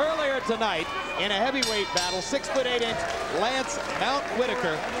 Earlier tonight, in a heavyweight battle, 6'8" Lance Mount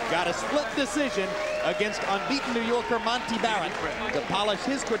Whitaker got a split decision against unbeaten New Yorker Monty Barrett to polish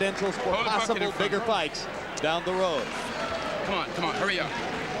his credentials for possible bigger fights down the road. Come on, hurry up.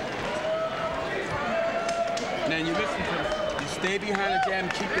 Now you listen to me. You stay behind the jab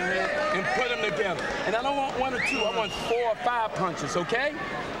and keep your head and put them together. And I don't want 1 or 2, I want 4 or 5 punches, okay?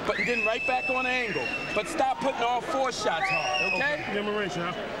 But then right back on the angle. But stop putting all 4 shots hard, okay? Memoration,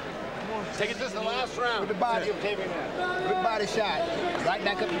 huh? Take it this is the last round. With the body, good body shot. Right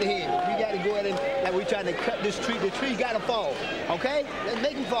back up to the head. We got to go ahead and, like we're trying to cut this tree. The tree got to fall, okay? Let's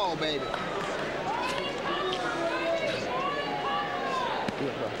make him fall, baby.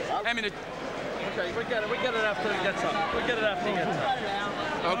 I mean, Okay, we get it after he gets up. We get it after he gets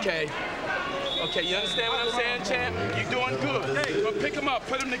up. okay. Okay, you understand what I'm saying, champ? You're doing good. Hey, but pick him up,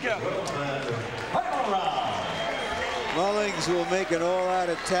 put him together. Mullings will make an all-out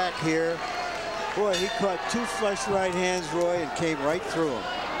attack here. Boy, he caught 2 flush right hands, Roy, and came right through him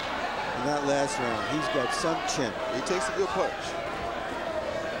in that last round. He's got some chin. He takes a good punch.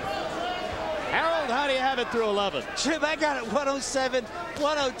 Harold, how do you have it through 11? Jim, I got it 107,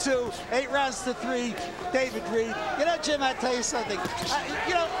 102, 8 rounds to 3, David Reid. You know, Jim, I'll tell you something.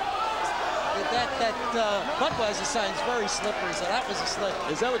 You know, that Budweiser sign's very slippery, so that was a slip.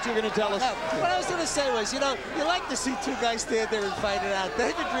 Is that what you're going to tell us? No, what I was going to say was, you know, you like to see 2 guys stand there and fight it out.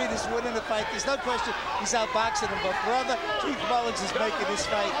 David Reid is winning the fight. There's no question he's outboxing him, but brother, Keith Mullings is making this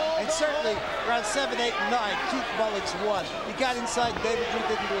fight. And certainly, round 7, 8, and 9, Keith Mullings won. He got inside, and David Reid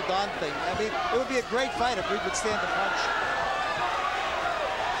didn't do a darn thing. I mean, it would be a great fight if Reid would stand the punch.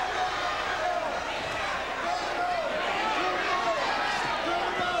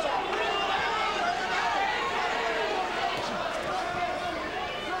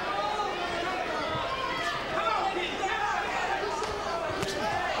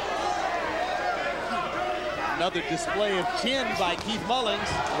 Another display of chin by Keith Mullings.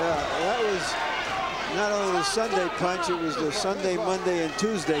 Yeah, that was not only the Sunday punch, it was the Sunday, Monday, and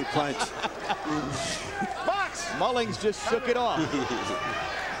Tuesday punch. Box! Mullings just shook it off.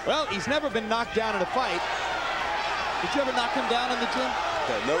 Well, he's never been knocked down in a fight. Did you ever knock him down in the gym?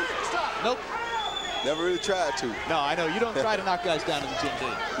 Nope. Nope. Never really tried to. No, I know. You don't try to knock guys down in the gym, do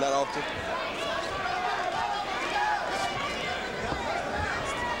you? Not often.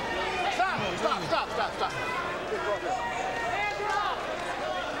 Stop.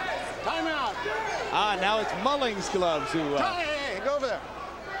 Time out. Ah, now it's Mullings' gloves who... Hey, go over there.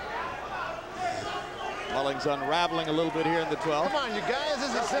 Mullings unraveling a little bit here in the 12. Come on, you guys,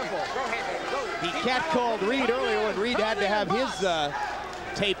 this is simple. He catcalled Reid earlier when Reid had to have his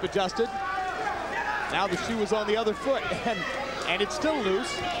tape adjusted. Now the shoe is on the other foot, and it's still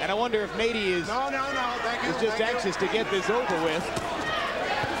loose. And I wonder if Nady is just anxious to get this over with.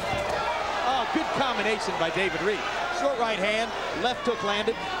 Oh, good combination by David Reid. Short right hand, left hook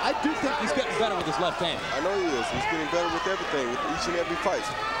landed. I do think he's getting better with his left hand. I know he is. He's getting better with everything, with each and every fight.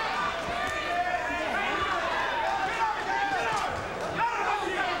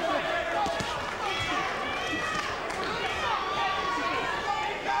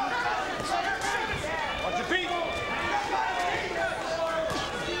 Watch your feet.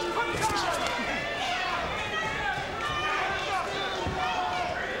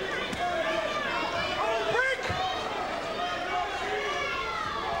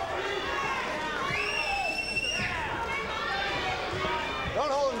 Don't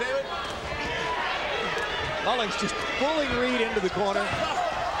hold him, David. Mullings just pulling Reid into the corner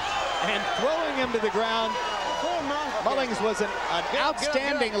and throwing him to the ground. Mullings was an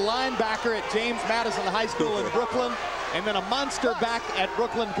outstanding linebacker at James Madison High School in Brooklyn, and then a monster back at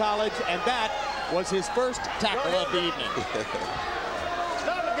Brooklyn College, and that was his first tackle of the evening.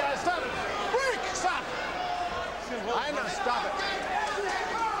 Stop it, guys, stop it. Break, stop. I know, stop it.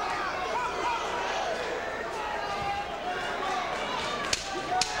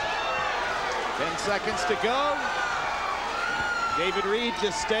 seconds to go. David Reid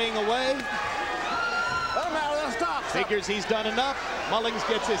just staying away. Figures he's done enough. Mullings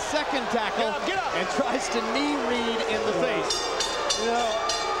gets his second tackle and tries to knee Reid in the face. You know,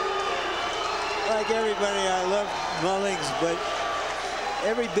 like everybody, I love Mullings, but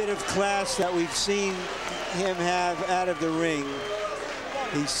every bit of class that we've seen him have out of the ring,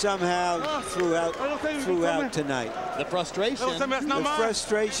 he somehow threw out tonight. The frustration. The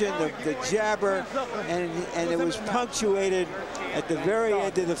frustration, the jabber, and it was punctuated at the very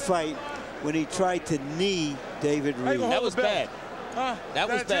end of the fight when he tried to knee David Reid. That was bad. That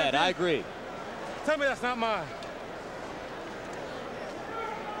was bad. I agree. Tell me that's not mine.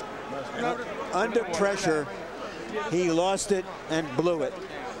 Under pressure, he lost it and blew it.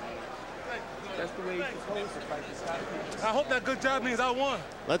 That's the way he's supposed to fight this guy. I hope that good job means I won.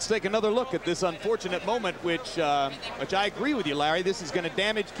 Let's take another look at this unfortunate moment, which I agree with you, Larry. This is going to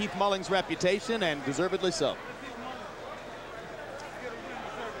damage Keith Mullings' reputation, and deservedly so.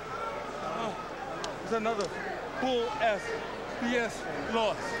 It's another bull-ass BS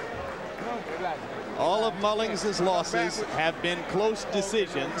loss. All of Mullings' losses have been close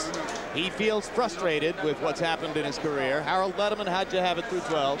decisions. He feels frustrated with what's happened in his career. Harold Letterman, how'd you have it through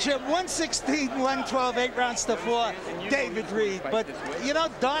 12? Jim, 116, 112, 8 rounds to 4, David Reid. But, you know,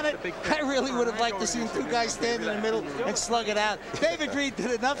 darn it, I really would have liked to see 2 guys stand in the middle and slug it out. David Reid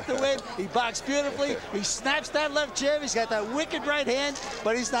did enough to win. He boxed beautifully. He snaps that left jab. He's got that wicked right hand,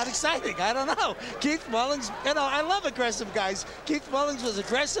 but he's not exciting. I don't know. Keith Mullings, you know, I love aggressive guys. Keith Mullings was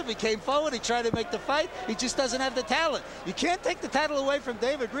aggressive. He came forward. He tried to make the fight. He just doesn't have the talent. You can't take the title away from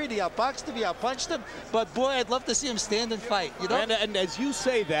David Reid. He outboxed him. He outpunched him. But, boy, I'd love to see him stand and fight. You know? And as you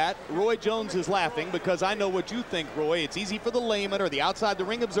say that, Roy Jones is laughing because I know what you think, Roy. It's easy for the layman or the outside the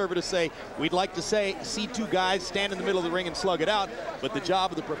ring observer to say, we'd like to see 2 guys stand in the middle of the ring and slug it out. But the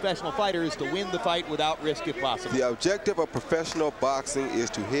job of the professional fighter is to win the fight without risk if possible. The objective of professional boxing is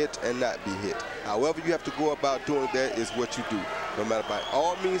to hit and not be hit. However you have to go about doing that is what you do. No matter by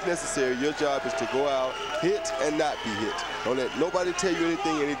all means necessary, your job is to go out, hit, and not be hit. Don't let nobody tell you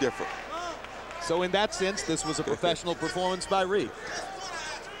anything any different. So in that sense, this was a professional performance by Reid.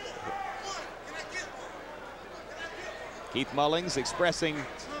 Keith Mullings expressing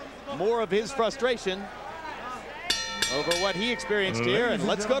more of his frustration over what he experienced here. And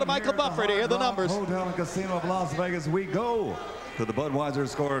let's go to Michael Buffer to hear the numbers. Hotel and Casino of Las Vegas, we go to the Budweiser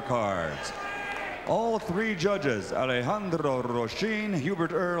scorecards. All 3 judges, Alejandro Rochin,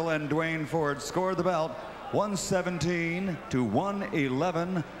 Hubert Earl, and Dwayne Ford, scored the bout 117 to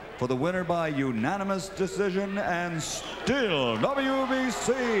 111 for the winner by unanimous decision and still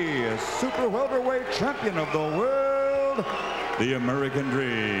WBC Super Welterweight Champion of the world, the American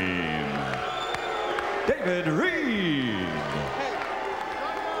Dream, David Reid.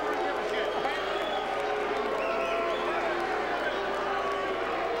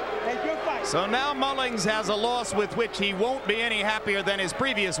 So now Mullings has a loss with which he won't be any happier than his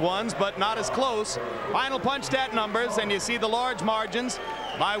previous ones, but not as close. Final punch stat numbers, and you see the large margins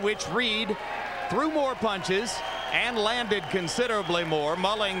by which Reid threw more punches and landed considerably more.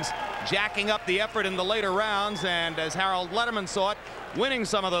 Mullings jacking up the effort in the later rounds, and as Harold Letterman saw it, winning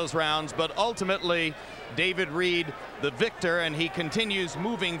some of those rounds, but ultimately David Reid the victor, and he continues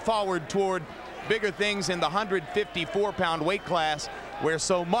moving forward toward bigger things in the 154-pound weight class, where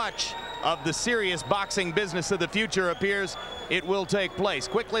so much of the serious boxing business of the future appears it will take place.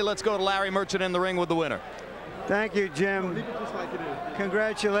 Quickly, let's go to Larry Merchant in the ring with the winner. Thank you, Jim.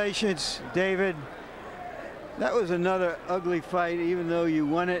 Congratulations, David. That was another ugly fight, even though you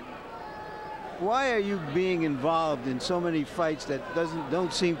won it. Why are you being involved in so many fights that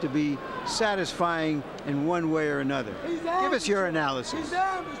don't seem to be satisfying in one way or another? Give us your analysis.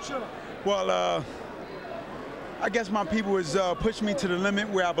 Well, I guess my people was pushing me to the limit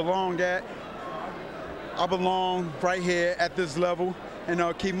where I belonged at. I belong right here at this level. And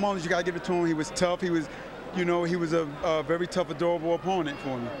Keith Mullings, you got to give it to him. He was tough. He was, you know, he was a very tough, adorable opponent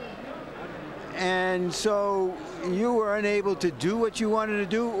for me. And so you were unable to do what you wanted to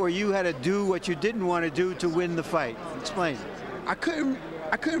do, or you had to do what you didn't want to do to win the fight? Explain. I couldn't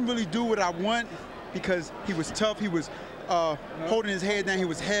really do what I want because he was tough. He was holding his head down. He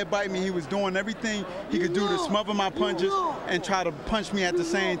was headbutting me. He was doing everything he could do to smother my punches and try to punch me at the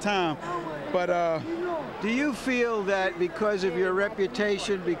same time. But do you feel that because of your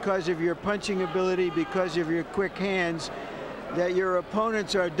reputation, because of your punching ability, because of your quick hands, that your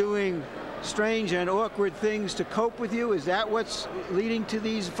opponents are doing strange and awkward things to cope with you? Is that what's leading to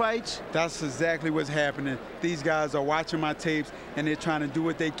these fights? That's exactly what's happening. These guys are watching my tapes and they're trying to do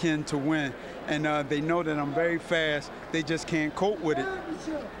what they can to win. And they know that I'm very fast. They just can't cope with it.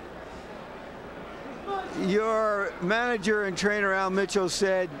 Your manager and trainer Al Mitchell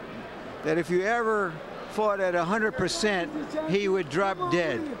said that if you ever fought at 100%, he would drop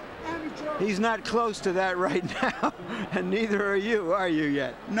dead. He's not close to that right now, and neither are you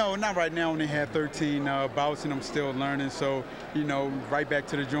yet? No, not right now. I only had 13 bouts, and I'm still learning. So, you know, right back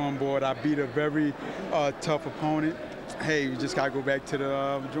to the drawing board. I beat a very tough opponent. Hey, we just got to go back to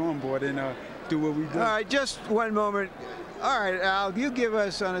the drawing board and do what we do. All right, just one moment. All right, Al, you give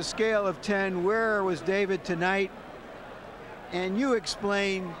us on a scale of 10, where was David tonight? And you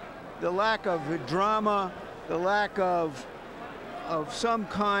explain the lack of drama, the lack of some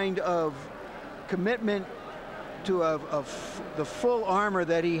kind of commitment to the full armor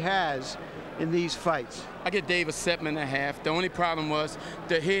that he has in these fights. I get Dave a 7.5. The only problem was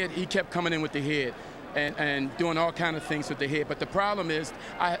the head. He kept coming in with the head and doing all kind of things with the head. But the problem is,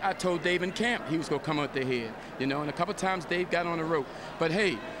 I told Dave in camp he was going to come with the head, you know, and a couple times Dave got on the rope. But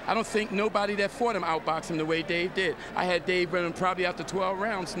hey, I don't think nobody that fought him outboxed him the way Dave did. I had Dave running probably after 12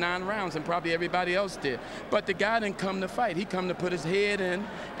 rounds, 9 rounds, and probably everybody else did. But the guy didn't come to fight. He come to put his head in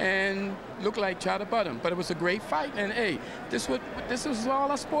and look like try to butt him. But it was a great fight, and hey, this is all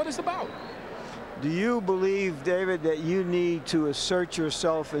our sport is about. Do you believe, David, that you need to assert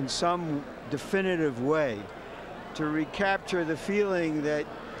yourself in some definitive way to recapture the feeling that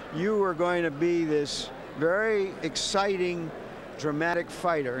you were going to be this very exciting, dramatic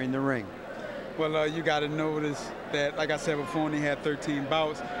fighter in the ring? Well, you got to notice that, like I said before, I only had 13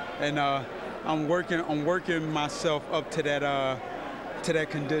 bouts, and I'm working myself up to that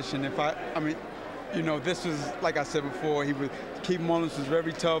condition. I mean, you know, this was, like I said before, Keith Mullings was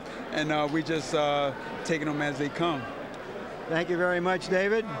very tough, and we just taking them as they come. Thank you very much,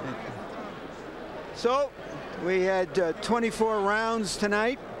 David. So we had 24 rounds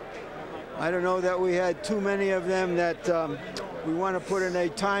tonight. I don't know that we had too many of them that we want to put in a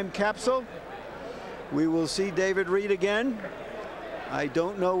time capsule. We will see David Reid again. I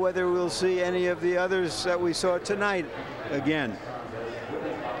don't know whether we'll see any of the others that we saw tonight again.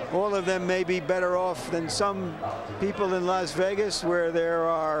 All of them may be better off than some people in Las Vegas, where there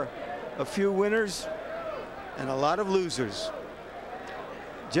are a few winners and a lot of losers.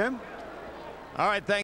 Jim? All right, thanks.